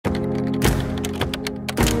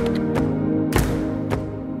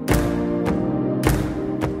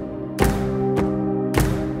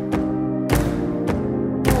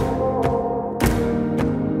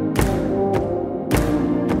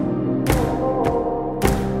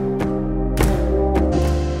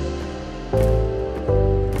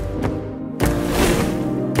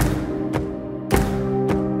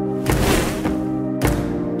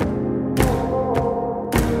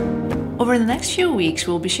Over the next few weeks,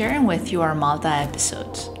 we'll be sharing with you our Malta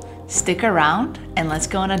episodes. Stick around and let's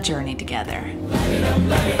go on a journey together.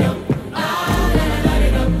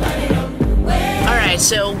 Alright,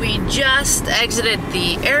 so we just exited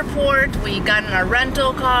the airport, we got in our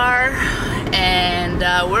rental car, and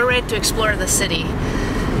we're ready to explore the city.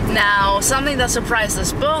 Now, something that surprised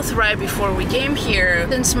us both right before we came here,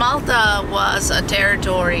 since Malta was a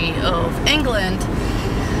territory of England,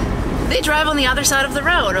 they drive on the other side of the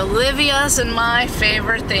road. Olivia's and my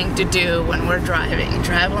favorite thing to do when we're driving,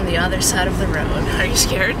 drive on the other side of the road. Are you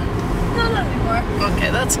scared? Not anymore.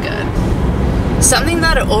 Okay, that's good. Something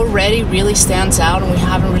that already really stands out, and we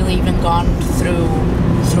haven't really even gone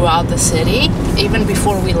throughout the city, even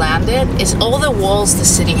before we landed, is all the walls the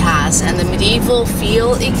city has and the medieval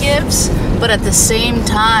feel it gives, but at the same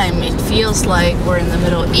time, it feels like we're in the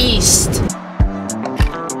Middle East.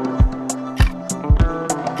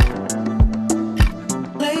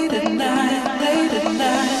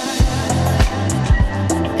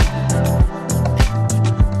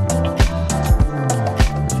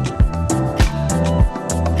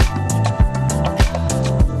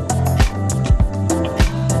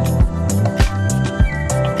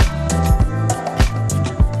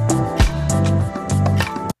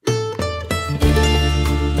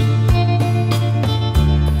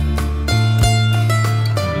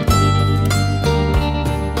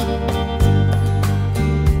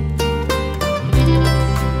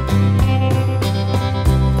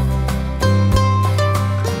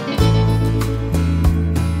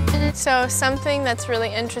 So something that's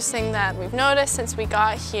really interesting that we've noticed since we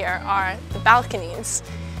got here are the balconies.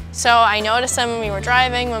 So I noticed them when we were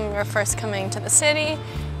driving, when we were first coming to the city,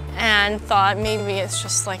 and thought maybe it's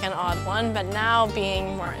just like an odd one, but now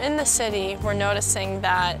being more in the city, we're noticing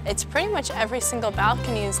that it's pretty much every single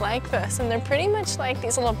balcony is like this, and they're pretty much like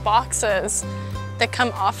these little boxes that come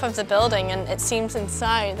off of the building, and it seems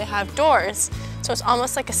inside they have doors, so it's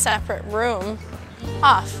almost like a separate room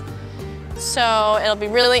off. So it'll be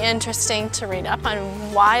really interesting to read up on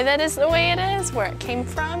why that is the way it is, where it came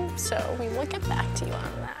from, so we will get back to you on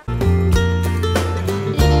that.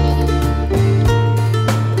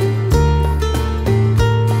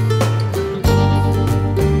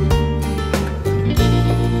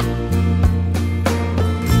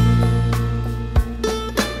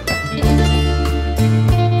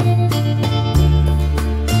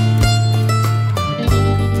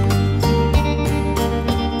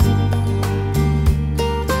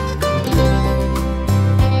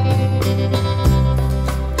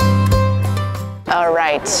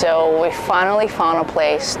 Alright, so we finally found a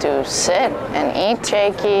place to sit and eat.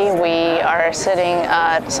 Shaky, we are sitting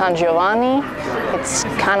at San Giovanni. It's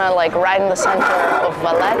kind of like right in the center of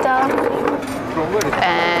Valletta.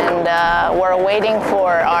 And we're waiting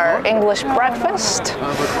for our English breakfast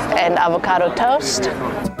and avocado toast.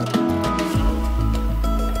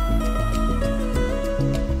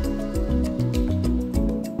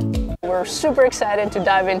 We're super excited to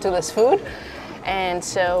dive into this food. And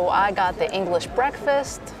so I got the English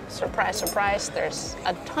breakfast. Surprise, surprise, there's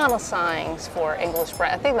a ton of signs for English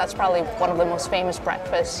breakfast. I think that's probably one of the most famous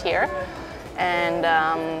breakfasts here.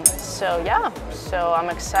 And so yeah, so I'm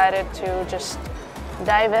excited to just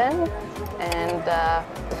dive in, and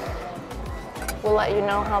we'll let you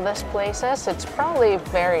know how this place is. It's probably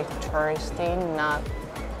very touristy, not,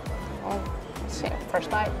 well, let's see, first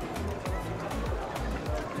bite.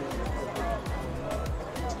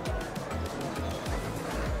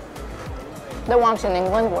 The ones in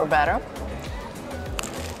England were better.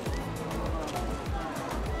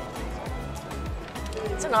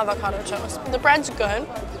 It's an avocado toast. The bread's good.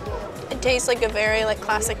 It tastes like a very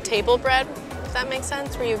classic table bread, if that makes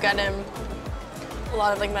sense, where you get in a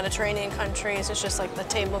lot of Mediterranean countries. It's just like the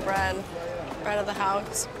table bread of the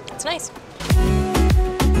house. It's nice.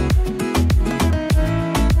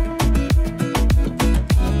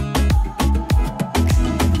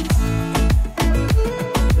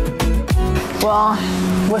 Well,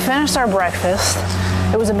 we finished our breakfast.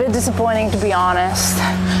 It was a bit disappointing, to be honest.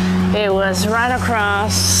 It was right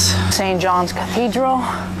across St. John's Cathedral.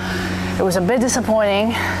 It was a bit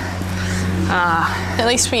disappointing. At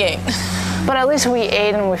least we ate. But at least we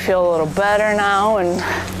ate and we feel a little better now, and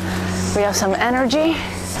we have some energy.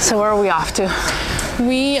 So where are we off to?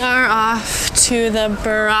 We are off to the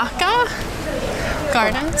Baraka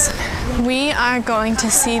Gardens. We are going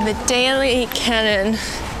to see the daily cannon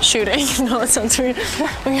shooting. No, that sounds weird.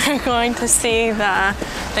 We are going to see the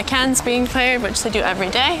cannons being fired, which they do every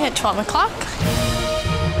day at 12 o'clock.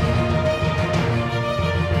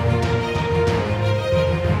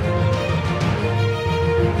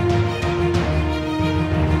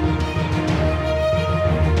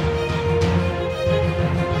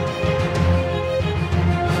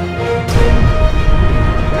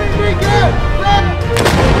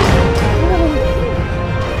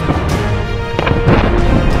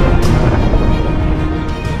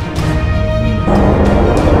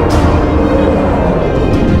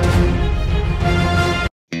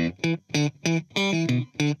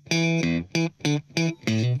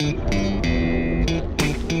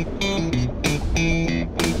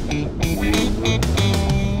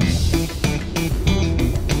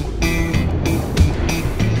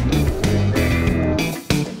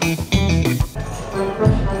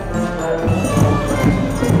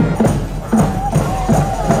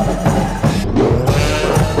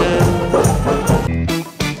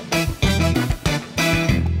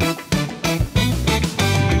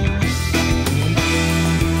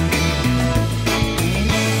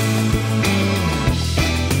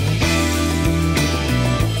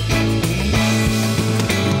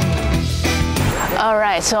 All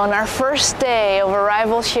right, so on our first day of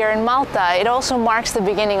arrival here in Malta, it also marks the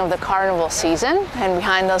beginning of the carnival season. And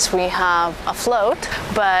behind us we have a float,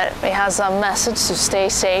 but it has a message to stay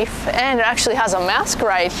safe, and it actually has a mask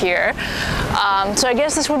right here. So I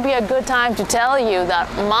guess this would be a good time to tell you that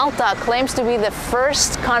Malta claims to be the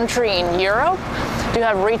first country in Europe to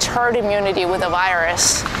have reached herd immunity with the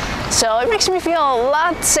virus. So it makes me feel a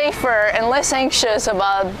lot safer and less anxious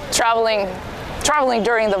about traveling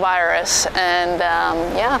during the virus, and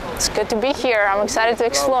yeah, it's good to be here. I'm excited to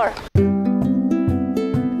explore.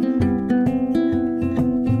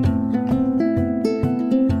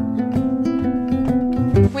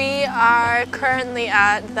 We are currently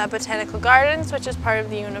at the Botanical Gardens, which is part of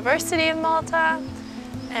the University of Malta,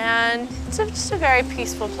 and it's just a very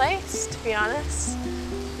peaceful place, to be honest.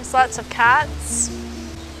 There's lots of cats.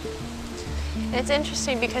 And it's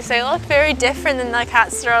interesting because they look very different than the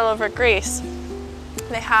cats that are all over Greece.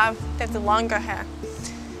 They have the longer hair,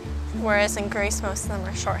 whereas in Greece most of them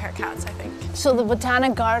are short hair cats, I think. So the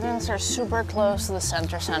Botanic Gardens are super close to the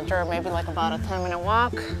center, maybe like about a 10-minute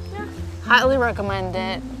walk. Yeah. Highly recommend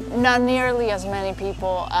it. Not nearly as many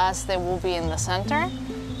people as they will be in the center,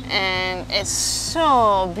 and it's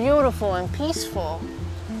so beautiful and peaceful.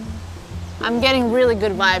 I'm getting really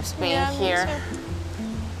good vibes being here. Me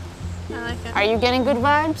too. I like it. Are you getting good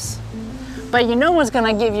vibes? But you know what's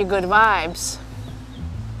gonna give you good vibes?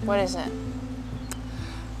 What is it?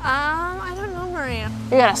 I don't know, Maria.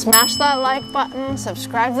 You gotta smash that like button,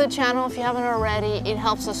 subscribe to the channel if you haven't already. It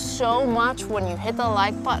helps us so much when you hit the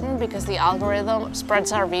like button because the algorithm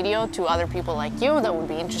spreads our video to other people like you that would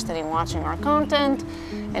be interested in watching our content,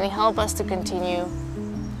 and it helps us to continue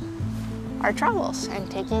our travels and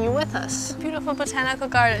taking you with us. Beautiful botanical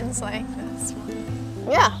gardens like this one.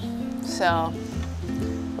 Yeah, so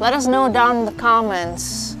let us know down in the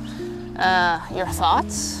comments your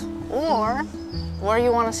thoughts or where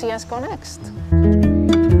you want to see us go next.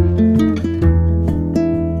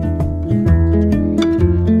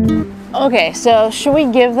 Okay, so should we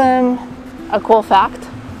give them a cool fact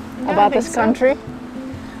about this country?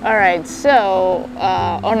 All right, so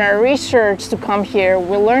on our research to come here,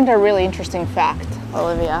 we learned a really interesting fact,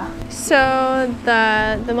 Olivia. So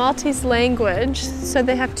the Maltese language, so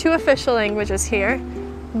they have two official languages here,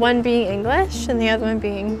 one being English and the other one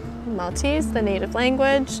being Maltese, the native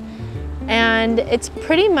language. And it's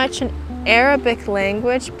pretty much an Arabic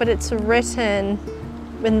language, but it's written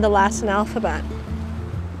in the Latin alphabet.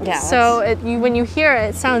 Yeah. So when you hear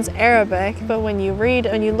it, it sounds Arabic, but when you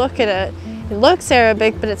look at it, it looks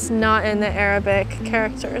Arabic, but it's not in the Arabic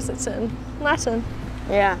characters, it's in Latin.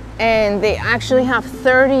 Yeah, and they actually have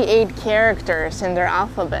 38 characters in their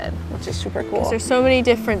alphabet, which is super cool. Because there's so many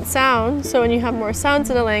different sounds, so when you have more sounds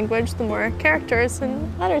in a language, the more characters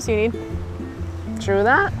and letters you need. True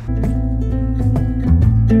that.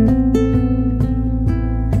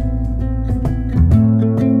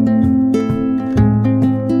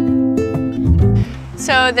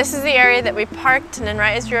 So this is the area that we parked in, and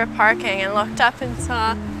right as we were parking and looked up and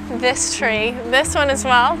saw this tree, this one as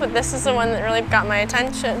well, but this is the one that really got my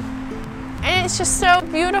attention. And it's just so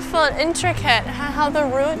beautiful and intricate, how the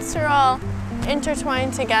roots are all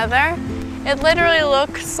intertwined together. It literally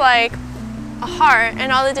looks like a heart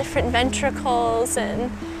and all the different ventricles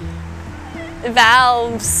and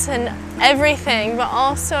valves and everything, but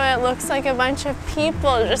also it looks like a bunch of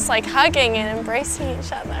people just like hugging and embracing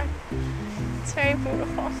each other. It's very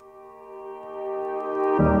beautiful.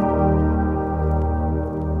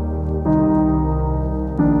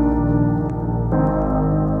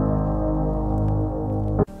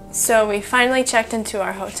 So we finally checked into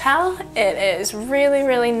our hotel. It is really,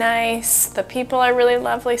 really nice. The people are really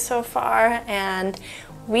lovely so far, and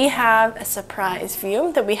we have a surprise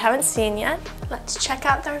view that we haven't seen yet. Let's check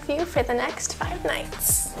out our view for the next 5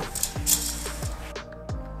 nights.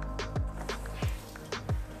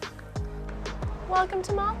 Welcome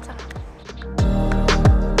to Malta.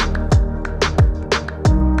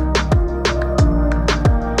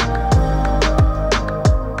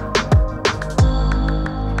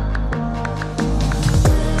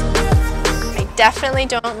 Definitely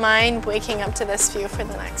don't mind waking up to this view for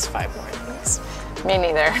the next 5 mornings. Me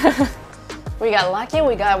neither. We got lucky,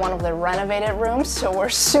 we got one of the renovated rooms, so we're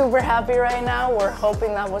super happy right now. We're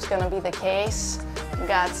hoping that was gonna be the case. We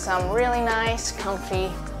got some really nice,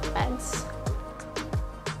 comfy beds.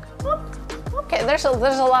 Oh, okay, there's a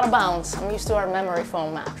lot of bounce. I'm used to our memory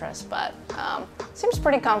foam mattress, but seems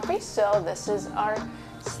pretty comfy. So this is our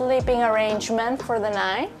sleeping arrangement for the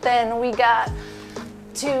night. Then we got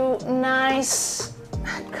 2 nice,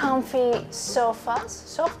 comfy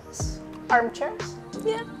sofas, armchairs.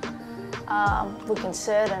 Yeah. We can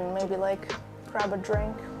sit and maybe like grab a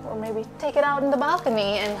drink, or maybe take it out in the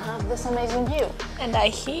balcony and have this amazing view. And I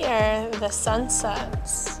hear the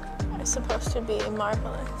sunsets are supposed to be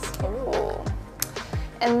marvelous. Ooh.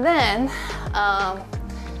 And then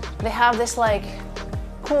they have this like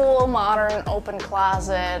cool, modern, open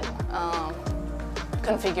closet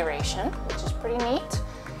configuration, which is pretty neat.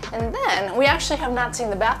 And then we actually have not seen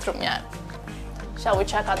the bathroom yet. Shall we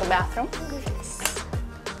check out the bathroom?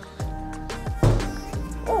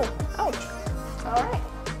 Oh, ouch. All right.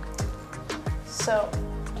 So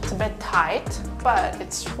it's a bit tight, but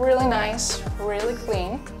it's really nice, really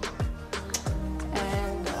clean,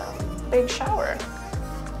 and big shower.